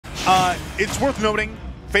It's worth noting,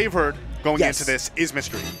 favored going into this is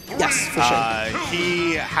Mr. E. Yes, for sure.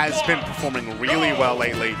 He has been performing really well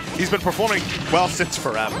lately. He's been performing well since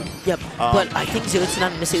forever. Yep, but I think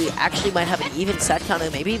ZeroTwoNone and Mr. E actually might have an even set count,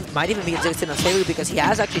 and maybe might even be in ZeroTwoNone's favor because he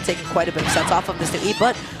has actually taken quite a bit of sets off of Mr. E.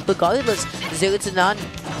 But regardless, ZeroTwoNone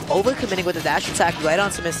overcommitting with the dash attack right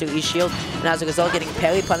onto Mr. E's shield, and as a result getting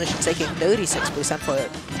parry punished and taking 36% for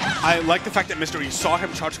it. I like the fact that Mr. E saw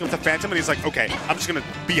him charging with the Phantom, and he's like, okay, I'm just going to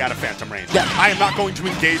be out of Phantom range. Yeah. I am not going to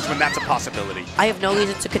engage when that's a possibility. I have no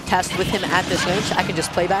reason to contest with him at this range. I can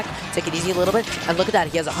just play back, take it easy a little bit, and look at that.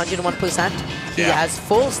 He has 101%. He has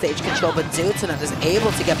full stage control, but ZeroTwoNone is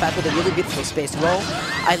able to get back with a really beautiful spaced roll.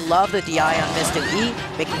 I love the DI on Mr. E,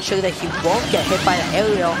 making sure that he won't get hit by an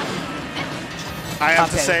aerial. I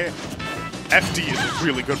have to say, FD is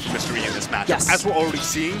really good for Mr. E in this matchup, as we're already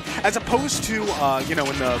seeing, as opposed to, you know,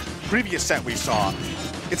 in the previous set we saw.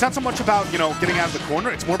 It's not so much about, you know, getting out of the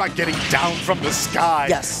corner, it's more about getting down from the sky.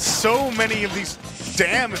 Yes. So many of these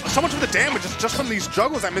so much of the damage is just from these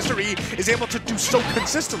juggles that Mr. E is able to do so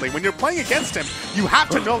consistently. When you're playing against him, you have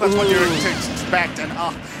to know that's what you're to expect. And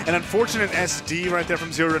an unfortunate SD right there from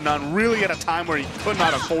ZeroTwoNone, really at a time where he could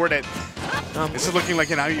not afford it. This is looking like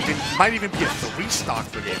it might even be a 3-stock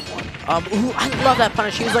for game 1. I love that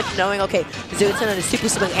punish. He was like knowing, okay, ZeroTwoNone is super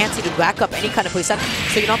smart anti to rack up any kind of percent,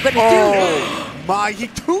 so you're not going to do. My, he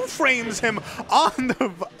 2-frames him on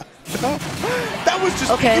the... That was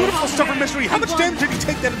just beautiful stuff from Mr. E. How much damage did he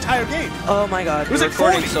take that entire game? Oh my god. The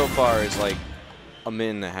recording so far is like a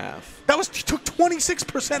minute and a half. That was, he took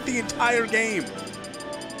 26% the entire game.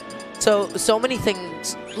 So many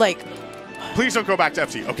things, like... Please don't go back to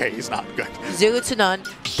FT. Okay, he's not good.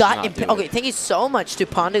 ZeroTwoNone got... Okay, thank you so much to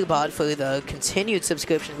Ponderbot for the continued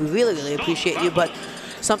subscription. We really, really appreciate you, but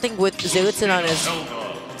something with ZeroTwoNone is...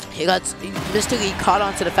 Mr. E caught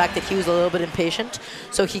on to the fact that he was a little bit impatient,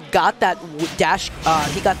 so he got that dash.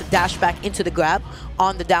 He got the dash back into the grab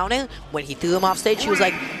on the down air. When he threw him off stage, he was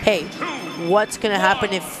like, "Hey, what's gonna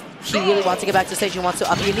happen if he really wants to get back to stage and wants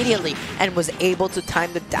to up immediately?" And was able to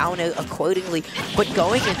time the down air accordingly. But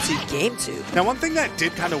going into game 2, now one thing that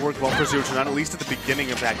did kind of work well for ZeroTwoNone, at least at the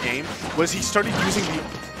beginning of that game, was he started using the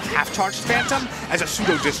half-charged Phantom as a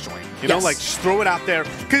pseudo-disjoint. You know, like just throw it out there.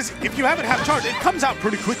 Because if you have it half-charged, it comes out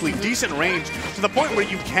pretty quickly, decent range, to the point where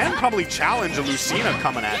you can probably challenge a Lucina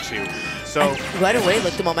coming at you. So and right away,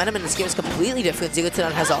 like the momentum in this game is completely different.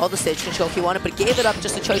 ZeroTwoNone has all the stage control he wanted, but gave it up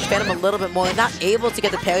just to charge Phantom a little bit more. Not able to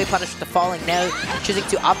get the parry punish with the falling nair, choosing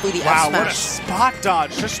to opt for the F smash. Wow, what a spot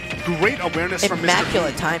dodge! Just great awareness from Mr.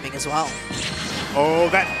 Immaculate timing as well. Oh,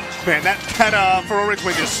 that Ferrari's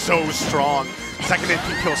wing is so strong. Second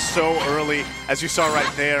MP kill so early, as you saw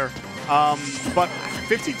right there. But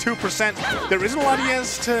 52%, there isn't a lot he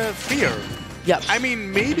has to fear. Yep. I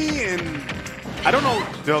mean, maybe in... I don't know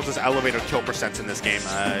Zelda's elevator kill percents in this game.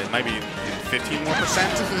 It might be 15 more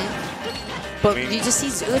 %. But you just see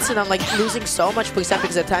ZeroTwoNone like losing so much percent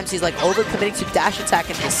because at times he's like overcommitting to dash attack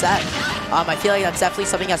in his set. I feel like that's definitely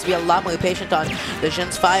something he has to be a lot more patient on. The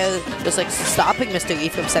Jin's Fire just like stopping Mr. E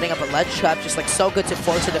from setting up a ledge trap, just like so good to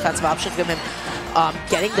force a defensive option from him.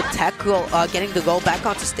 Getting the tech roll, getting the roll back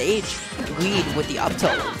onto stage, lead with the up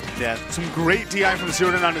tilt. Yeah, some great DI from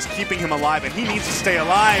ZeroTwoNone is keeping him alive, and he needs to stay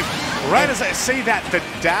alive. Right as I say that, the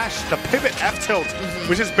dash, the pivot F tilt,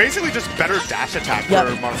 which is basically just better dash attack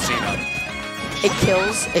for Marcina. It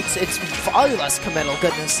kills. It's far less committal.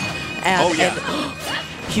 Goodness. And,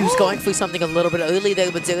 he was going for something a little bit early there,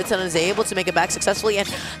 but ZeroTwoNone is able to make it back successfully. And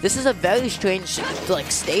this is a very strange like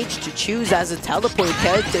stage to choose as a teleport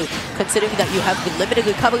character, considering that you have the limited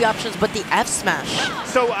recovery options, but the F smash.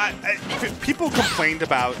 So people complained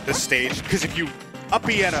about the stage because if you up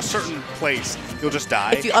B at a certain place, you'll just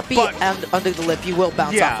die. If you up B and under the lip, you will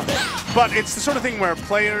bounce off of it. But it's the sort of thing where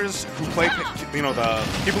players who play, you know, the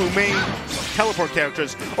people who made teleport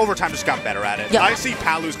characters over time just got better at it. I see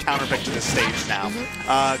Palu's counterpick to this stage now.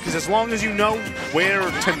 Because as long as you know where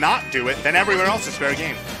to not do it, then everywhere else is fair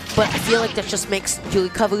game. But I feel like that just makes your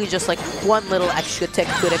recovery just like one little extra tick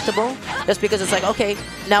predictable. Just because it's like, okay,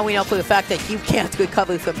 now we know for the fact that you can't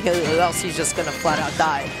recover from here or else he's just going to flat out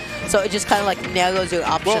die. So it just kind of like narrows your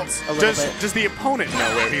options a little bit. Does the opponent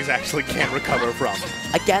know where he's actually can't recover from?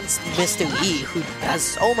 Against Mr. E, who has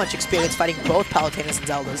so much experience fighting both Palutenas and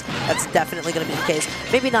Zeldas, that's definitely going to be the case.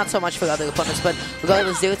 Maybe not so much for other opponents, but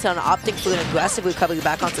regardless, ZeroTwoNone opting for an aggressive recovery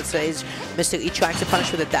back onto stage. Mr. E trying to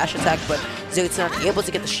punish with a dash attack, but ZeroTwoNone able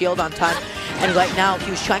to get the shield on time. And right now,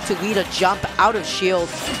 he was trying to read a jump out of shield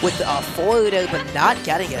with a forward air, but not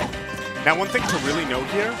getting it. Now, one thing to really note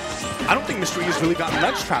here, I don't think Mr. E has really gotten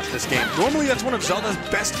ledge trapped this game. Normally, that's one of Zelda's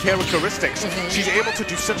best characteristics. She's able to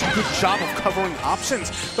do such a good job of covering options.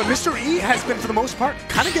 But Mr. E has been, for the most part,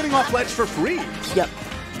 kind of getting off ledge for free. Yep.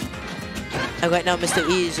 And right now, Mr.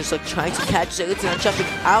 E is just like trying to catch ZeroTwoNone, jumping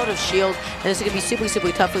out of shield, and it's going to be super,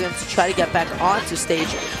 super tough for him to try to get back onto stage.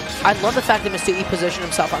 I love the fact that Mr. E positioned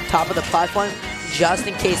himself on top of the platform, just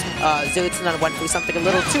in case ZeroTwoNone went for something a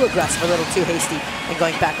little too aggressive, a little too hasty, and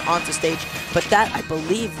going back onto stage. But that, I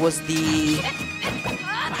believe, was the...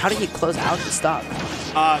 How did he close out the stock?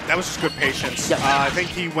 That was just good patience. Yep. I think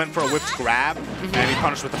he went for a whipped grab, and he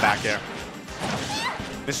punished with the back air.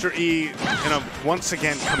 Mr. E in a, once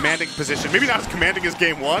again, commanding position. Maybe not as commanding as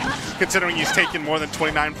game one, considering he's taken more than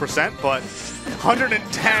 29%, but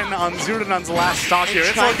 110 on ZeroTwoNone's last stock here.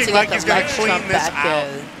 It's looking like he's going to clean this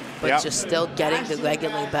out. But just still getting the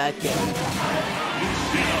regular back air.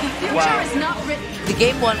 Wow. The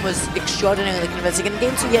game one was extraordinarily convincing. In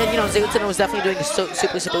game two, yeah, you know, ZeroTwoNone was definitely doing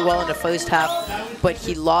super, super well in the first half, but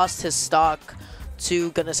he lost his stock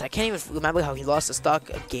to, goodness, I can't even remember how he lost the stock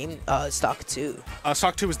stock two.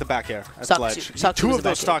 Stock two was the back air at Stock ledge. two Two was of the those back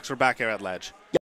air. stocks were back air at ledge.